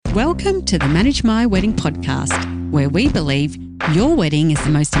Welcome to the Manage My Wedding podcast, where we believe your wedding is the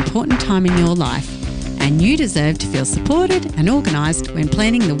most important time in your life and you deserve to feel supported and organised when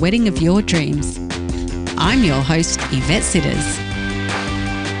planning the wedding of your dreams. I'm your host, Yvette Sitters.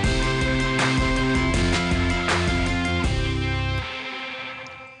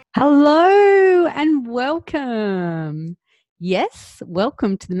 Hello and welcome. Yes,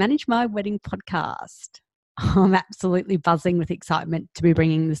 welcome to the Manage My Wedding podcast. I'm absolutely buzzing with excitement to be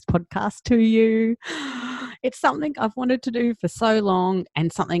bringing this podcast to you. It's something I've wanted to do for so long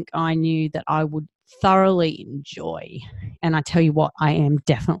and something I knew that I would thoroughly enjoy. And I tell you what, I am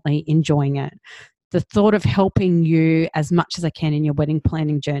definitely enjoying it. The thought of helping you as much as I can in your wedding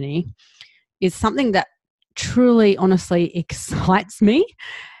planning journey is something that truly, honestly excites me.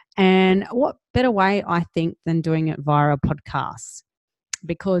 And what better way, I think, than doing it via a podcast?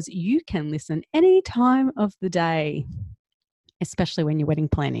 Because you can listen any time of the day, especially when you're wedding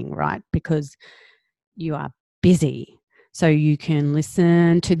planning, right? Because you are busy. So you can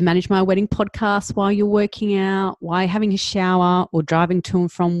listen to the Manage My Wedding podcast while you're working out, while you're having a shower or driving to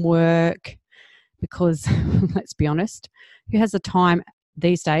and from work. Because let's be honest, who has the time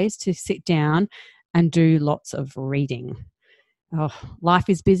these days to sit down and do lots of reading? Oh, life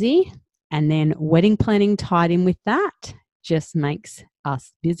is busy, and then wedding planning tied in with that just makes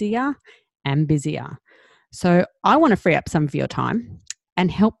us busier and busier. So I want to free up some of your time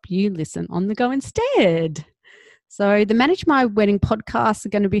and help you listen on the go instead. So the Manage My Wedding podcasts are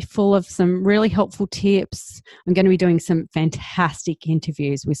going to be full of some really helpful tips. I'm going to be doing some fantastic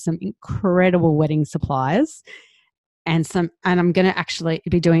interviews with some incredible wedding suppliers. And I'm going to actually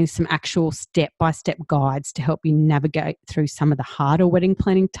be doing some actual step-by-step guides to help you navigate through some of the harder wedding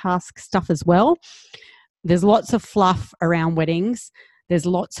planning task stuff as well. There's lots of fluff around weddings. There's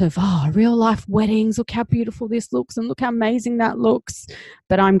lots of, real life weddings. Look how beautiful this looks and look how amazing that looks.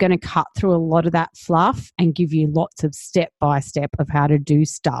 But I'm going to cut through a lot of that fluff and give you lots of step-by-step of how to do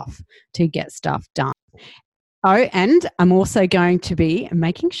stuff to get stuff done. Oh, and I'm also going to be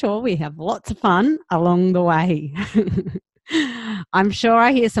making sure we have lots of fun along the way. I'm sure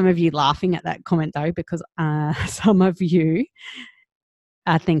I hear some of you laughing at that comment though, because some of you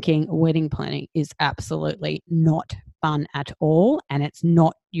are thinking wedding planning is absolutely not fun at all and it's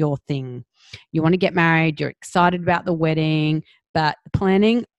not your thing. You want to get married, you're excited about the wedding, but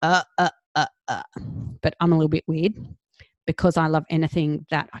planning, But I'm a little bit weird because I love anything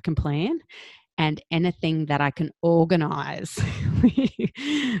that I can plan and anything that I can organise,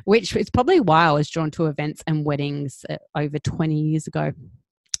 which is probably why I was drawn to events and weddings over 20 years ago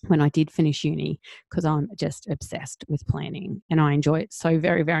when I did finish uni, because I'm just obsessed with planning and I enjoy it so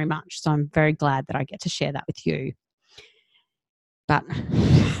very, very much. So I'm very glad that I get to share that with you. But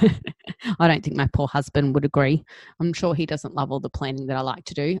I don't think my poor husband would agree. I'm sure he doesn't love all the planning that I like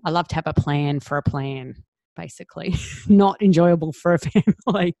to do. I love to have a plan for a plan, basically, not enjoyable for a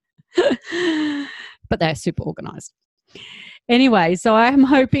family. But they're super organized. Anyway, so I'm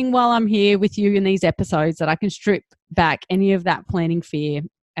hoping while I'm here with you in these episodes that I can strip back any of that planning fear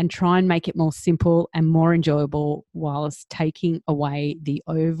and try and make it more simple and more enjoyable whilst taking away the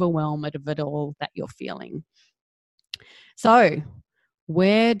overwhelm of it all that you're feeling. So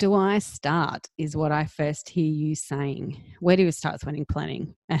where do I start is what I first hear you saying. Where do you start with wedding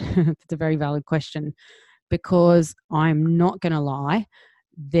planning? It's a very valid question because I'm not going to lie.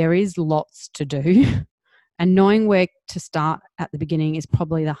 There is lots to do and knowing where to start at the beginning is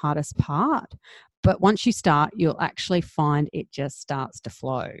probably the hardest part. But once you start, you'll actually find it just starts to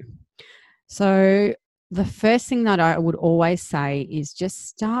flow. So the first thing that I would always say is just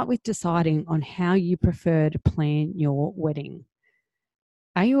start with deciding on how you prefer to plan your wedding.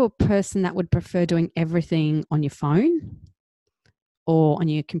 Are you a person that would prefer doing everything on your phone or on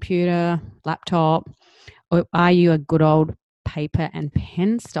your computer, laptop, or are you a good old paper and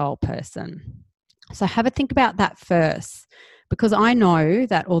pen style person? So have a think about that first, because I know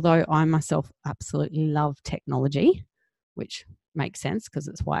that although I myself absolutely love technology, which makes sense because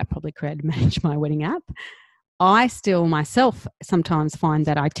it's why I probably created Manage My Wedding app, I still myself sometimes find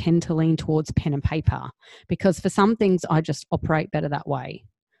that I tend to lean towards pen and paper because for some things I just operate better that way.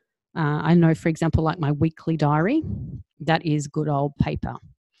 I know, for example, like my weekly diary, that is good old paper.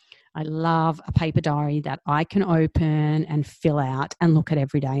 I love a paper diary that I can open and fill out and look at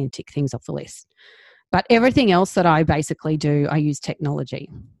every day and tick things off the list. But everything else that I basically do, I use technology.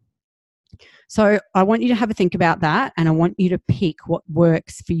 So I want you to have a think about that and I want you to pick what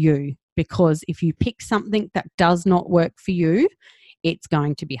works for you, because if you pick something that does not work for you, it's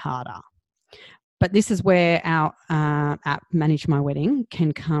going to be harder. But this is where our app, Manage My Wedding,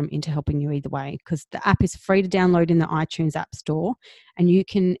 can come into helping you either way, because the app is free to download in the iTunes App Store, and you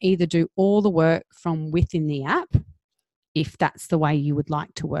can either do all the work from within the app, if that's the way you would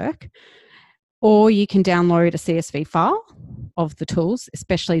like to work, or you can download a CSV file of the tools,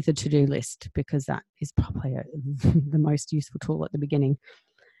 especially the to-do list, because that is probably the most useful tool at the beginning.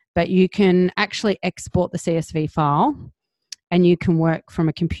 But you can actually export the CSV file, and you can work from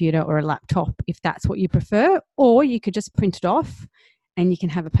a computer or a laptop if that's what you prefer, or you could just print it off and you can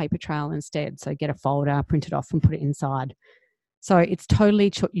have a paper trail instead. So get a folder, print it off and put it inside. So it's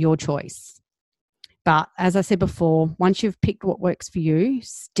totally your choice. But as I said before, once you've picked what works for you,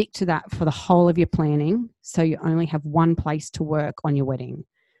 stick to that for the whole of your planning, so you only have one place to work on your wedding.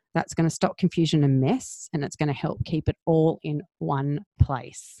 That's going to stop confusion and mess, and it's going to help keep it all in one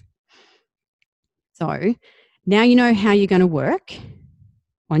place. So now you know how you're going to work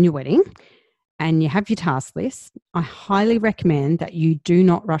on your wedding and you have your task list. I highly recommend that you do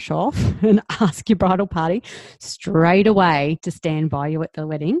not rush off and ask your bridal party straight away to stand by you at the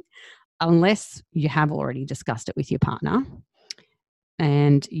wedding, unless you have already discussed it with your partner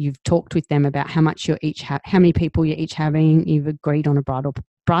and you've talked with them about how much how many people you're each having. You've agreed on a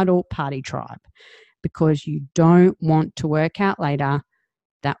bridal party tribe, because you don't want to work out later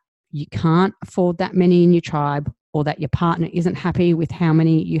that you can't afford that many in your tribe, or that your partner isn't happy with how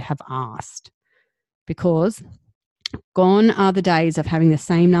many you have asked. Because gone are the days of having the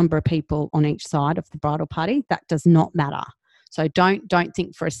same number of people on each side of the bridal party. That does not matter. So don't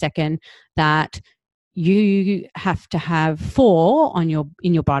think for a second that you have to have 4 in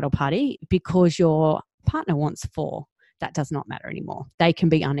your bridal party because your partner wants 4. That does not matter anymore. They can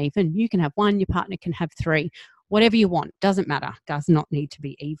be uneven. You can have 1, your partner can have 3. Whatever you want, doesn't matter. Does not need to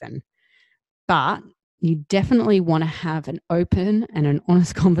be even. But you definitely want to have an open and an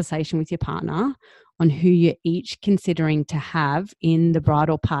honest conversation with your partner on who you're each considering to have in the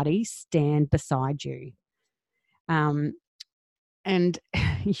bridal party stand beside you. And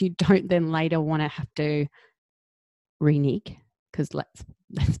you don't then later want to have to renege, because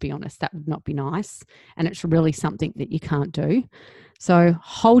let's be honest, that would not be nice. And it's really something that you can't do. So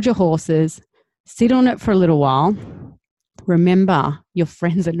hold your horses, sit on it for a little while. Remember, your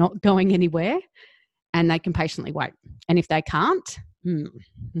friends are not going anywhere and they can patiently wait. And if they can't,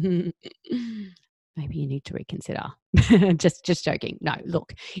 maybe you need to reconsider. just joking. No,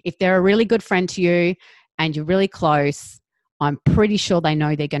 look, if they're a really good friend to you and you're really close, I'm pretty sure they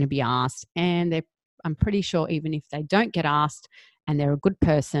know they're going to be asked, and I'm pretty sure even if they don't get asked and they're a good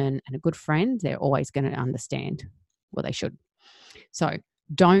person and a good friend, they're always going to understand. Well, they should. So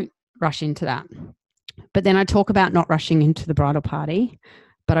don't rush into that. But then I talk about not rushing into the bridal party,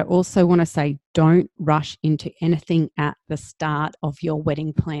 but I also want to say don't rush into anything at the start of your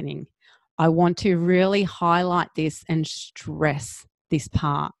wedding planning. I want to really highlight this and stress this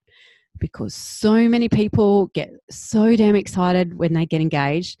part, because so many people get so damn excited when they get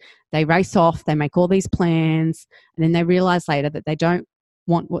engaged. They race off, they make all these plans, and then they realize later that they don't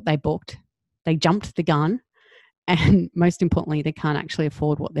want what they booked. They jumped the gun, and most importantly, they can't actually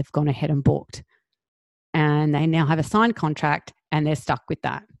afford what they've gone ahead and booked. And they now have a signed contract and they're stuck with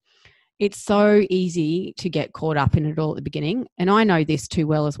that. It's so easy to get caught up in it all at the beginning. And I know this too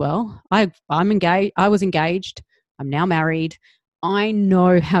well as well. I'm engaged. I was engaged. I'm now married. I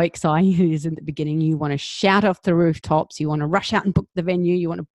know how exciting it is in the beginning. You want to shout off the rooftops. You want to rush out and book the venue. You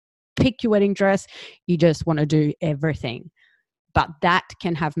want to pick your wedding dress. You just want to do everything. But that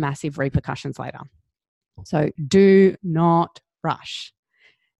can have massive repercussions later. So do not rush.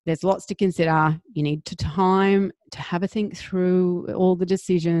 There's lots to consider. You need time to have a think through all the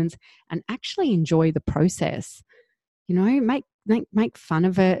decisions and actually enjoy the process. You know, make fun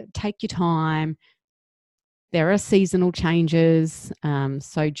of it. Take your time. There are seasonal changes,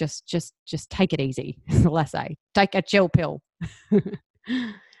 so just take it easy. That's all I say. Take a chill pill.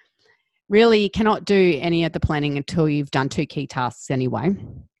 Really, you cannot do any of the planning until you've done 2 key tasks anyway,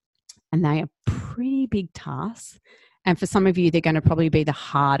 and they are pretty big tasks. And for some of you, they're going to probably be the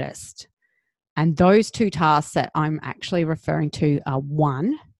hardest. And those 2 tasks that I'm actually referring to are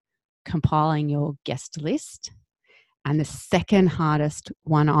 1, compiling your guest list. And the second hardest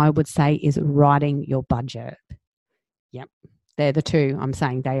one, I would say, is writing your budget. Yep, they're the 2. I'm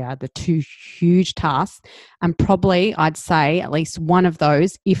saying they are the 2 huge tasks. And probably I'd say at least one of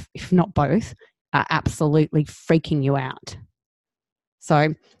those, if not both, are absolutely freaking you out.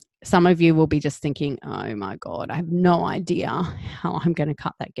 So some of you will be just thinking, oh my God, I have no idea how I'm going to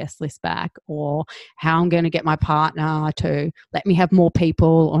cut that guest list back, or how I'm going to get my partner to let me have more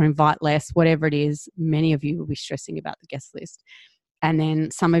people or invite less, whatever it is. Many of you will be stressing about the guest list. And then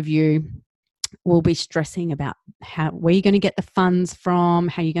some of you will be stressing about where you're going to get the funds from,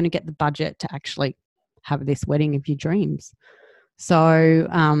 how you're going to get the budget to actually have this wedding of your dreams. So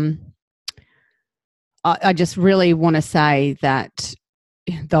I just really want to say that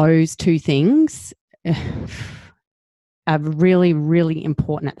those two things are really, really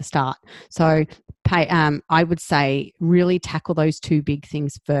important at the start. So I would say really tackle those two big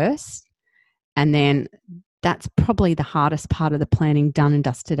things first, and then that's probably the hardest part of the planning done and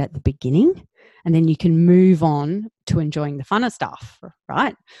dusted at the beginning. And then you can move on to enjoying the funner stuff,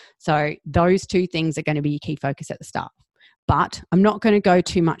 right? So those two things are going to be your key focus at the start. But I'm not going to go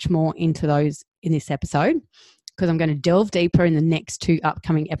too much more into those in this episode, because I'm going to delve deeper in the next two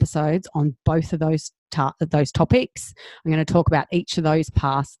upcoming episodes on both of those topics. I'm going to talk about each of those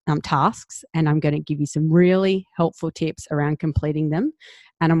tasks, and I'm going to give you some really helpful tips around completing them.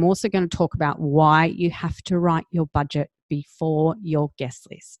 And I'm also going to talk about why you have to write your budget before your guest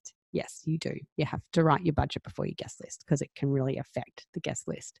list. Yes, you do. You have to write your budget before your guest list, because it can really affect the guest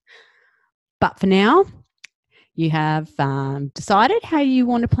list. But for now, you have decided how you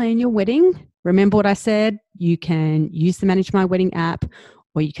want to plan your wedding. Remember what I said? You can use the Manage My Wedding app,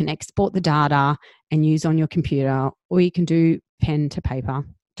 or you can export the data and use on your computer, or you can do pen to paper.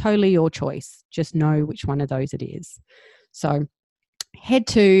 Totally your choice. Just know which one of those it is. So head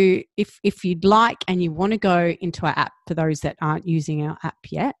to, if you'd like and you want to go into our app, for those that aren't using our app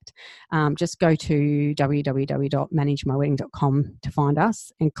yet, just go to www.managemywedding.com to find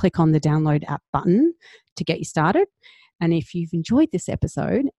us and click on the download app button to get you started. And if you've enjoyed this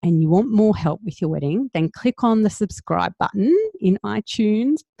episode and you want more help with your wedding, then click on the subscribe button in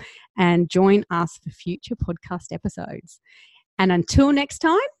iTunes and join us for future podcast episodes. And until next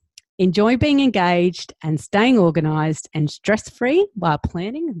time, enjoy being engaged and staying organised and stress-free while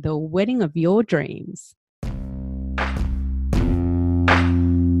planning the wedding of your dreams.